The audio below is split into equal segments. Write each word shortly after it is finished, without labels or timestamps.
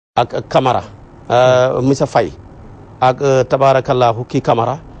ak Camara Missa Faye ak tabaarakallaahu kii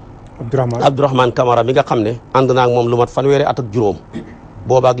Camara Abdourahmane Camara mi nga xam ne ànd naa ak moom lu mat fanweeri at ak juróom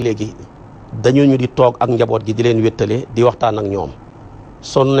boobaak léegi dañu ñu di toog ak njaboot gi di leen wéttale di waxtaan ak ñoom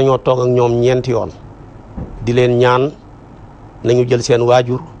sonn nañoo toog ak ñoom ñeenti yoon di leen ñaan nañu jël seen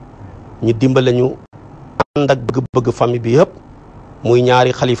waajur ñu dimbale ñu ànd ak bëgg-bëgg famille bi yëpp muy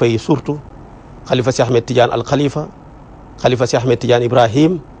ñaari xalifa yi surtout xalifa si Ahmed Tidiane al xalifa si Ahmed Tidiane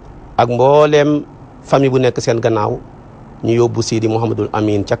Ibrahim ak mbooleem famille bu nekk seen gannaaw ñu yóbbu Sidi Mouhamadul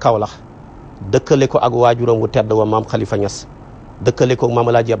Amin ca Kaolack dëkkale ko ak waajuram wu tedd wa maam Khalifa Niass dëkkale ko maam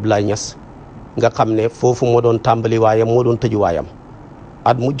Alaaji Abdoulaye Niass nga xam ne foofu moo doon tàmbali waayam moo doon tëju waayam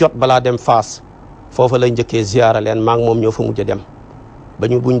at mu jot balaa dem Faas foofa lay njëkkee ziyaara leen maa ngi moom ñoo fa mujj a dem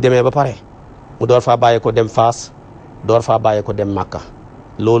buñ demee ba pare mu door faa bàyyee ko dem Faas door faa bàyyee ko dem Màkka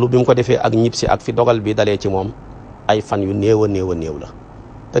loolu bi mu ko defee ak ñib si ak fi dogal bi dalee ci moom ay fan yu néew a néew a néew la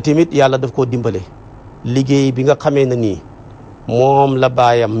te tamit yàlla daf koo dimbale liggéey bi nga xamee na nii moom la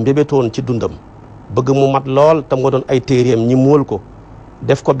baayam mbébétoon ci dundam bëgg mu mat lool tam nga doon ay téeréem ñi móol ko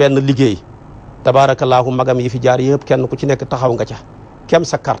def ko benn liggéey tabaarakallaahu magam yi fi jaar yëpp kenn ku ci nekk taxaw nga ca kem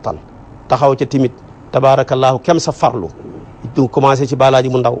sa kartan taxaw ca timit tabaarakallaahu kem sa farlu du commencé ci balaaji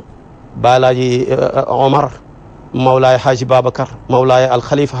mu ndaw balaaji Omar mawlaay Haji Babacar mawlaay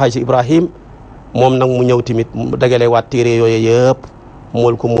alxalifa Haji Ibrahim moom nag mu ñëw tamit mu dagale waat téere yooyu yëpp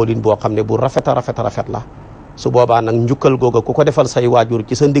mool ko moolin boo xam ne bu rafet a rafet a rafet la su boobaa nag njukkal googa ku ko defal say waajur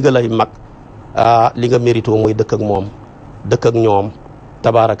ci sa ndigalay mag li nga mérito mooy dëkk ak moom dëkk ak ñoom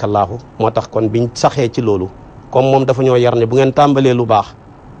tabaarakallaahu moo tax kon biñ saxee ci loolu comme moom dafa ñoo yar ne bu ngeen tàmbalee lu baax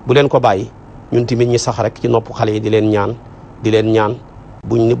bu leen ko bàyyi ñun tamit ñi sax rek ci nopp xale yi di leen ñaan di leen ñaan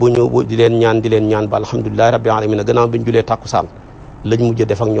di leen ñaan ba alhamdulilahi rabbil alamina gannaaw biñ julee tàkkusaan lañ mujj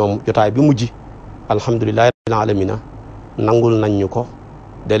def ak ñoom jotaay bi mujj alhamdulilahi rabbil alamina nangul nañ ñu ko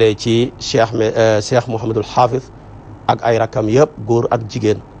dalee ci cheikh Mouhamadul Hafiz ak ay rakam yëpp góor ak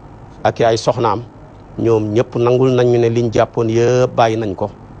jigéen ak ay soxnaam ñoom ñëpp nangul nañ ñu ne liñ jàppoon yëpp bàyyi nañ ko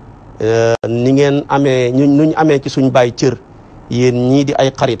ni ngeen amee nuñ amee ci suñ bàyyi cër yéen ñii di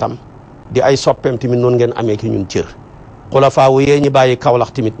ay xaritam di ay soppeem tamit noonu ngeen amee ci ñun cër xulafaawu yee ñi bàyyi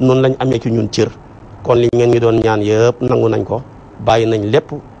Kaolack tamit noonu lañ amee ci ñun cër kon li ngeen ngi doon ñaan yëpp nangu nañ ko bàyyi nañ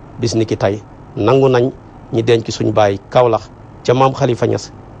lépp bis ni ki tey nangu nañ ñi denc suñ bàyyi Kaolack ca maam Khalifa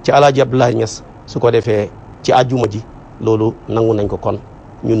Niass ci Alaaji Abdoulaye Niass su ko defee ci àjjuma ji loolu nangu nañ ko kon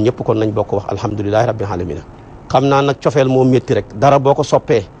ñun ñëpp kon nañ bokk wax alhamdulilahi rabbil alamina xam naa nag cofeel moo métti rek dara boo ko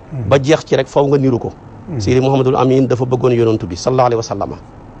soppee ba jeex ci rek faw nga niru ko Sidi Mouhamadul Amin dafa bëggoon yonantu bi sallallahu alayhi wa sallama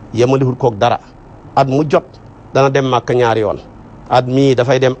yemalihul koog dara at mu jot dana dem Màkka ñaari yoon at mii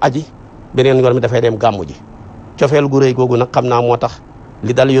dafay dem aji beneen yoon mi dafay dem gàmmu ji cofeel gu rëy googu nag xam naa moo tax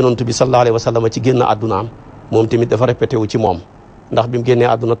li dal yonantu bi sallallahu alayhi wa sallama ci génn àddunaam moom tamit dafa répété wu ci moom ndax bi mu génnee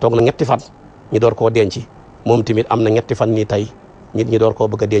àdduna toog na ñetti fan ñi door koo denc moom tamit am na ñetti fan nii tey nit ñi door koo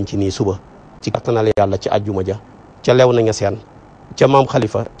bëgg a denc nii suba ci kattanal yàlla ci àjjuma ja ca lew na Ñaseen ca maam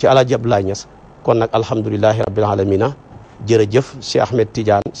Khalifa ci Alaaji Abdoulaye Niass kon nag alhamdulilahi rabbil alamina jërëjëf Cheikh Ahmed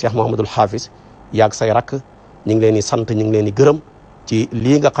Tidiane Cheikh Mouhamadul Hafiz yaag say rakk ñu ngi leen di sant ñu ngi leen di gërëm ci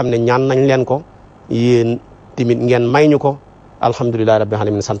lii nga xam ne ñaan nañ leen ko yéen tamit ngeen may ñu ko alhamdulilahi rabbil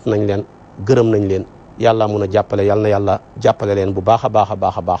alamina sant nañ leen gërëm nañ leen yàlla mun a jàppale yal na yàlla jàppale leen bu baax a baax a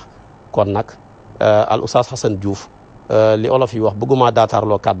baax a baax kon nag al Oustaz Hassan Diouf li olof yi wax bëgguma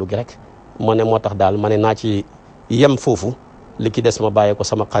daataarloo kàddu gi rek ma ne moo tax daal ma ne naa ci yem foofu li ki des ma bàyyee ko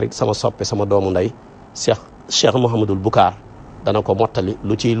sama xarit sama soppe sama doomu ndey Cheikh Mouhamadul Bukaar dana ko mottali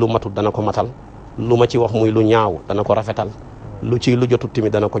lu ci lu matut dana ko matal lu ma ci wax muy lu ñaaw dana ko rafetal lu ci lu jotut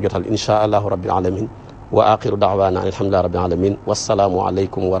tamit dana ko jotal insha allahu rabbil alamin wa axiru daawaana alhamdulillahi rabbil alamin wassalaamu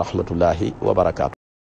aleykum wa rahmatullahi wa barakaatu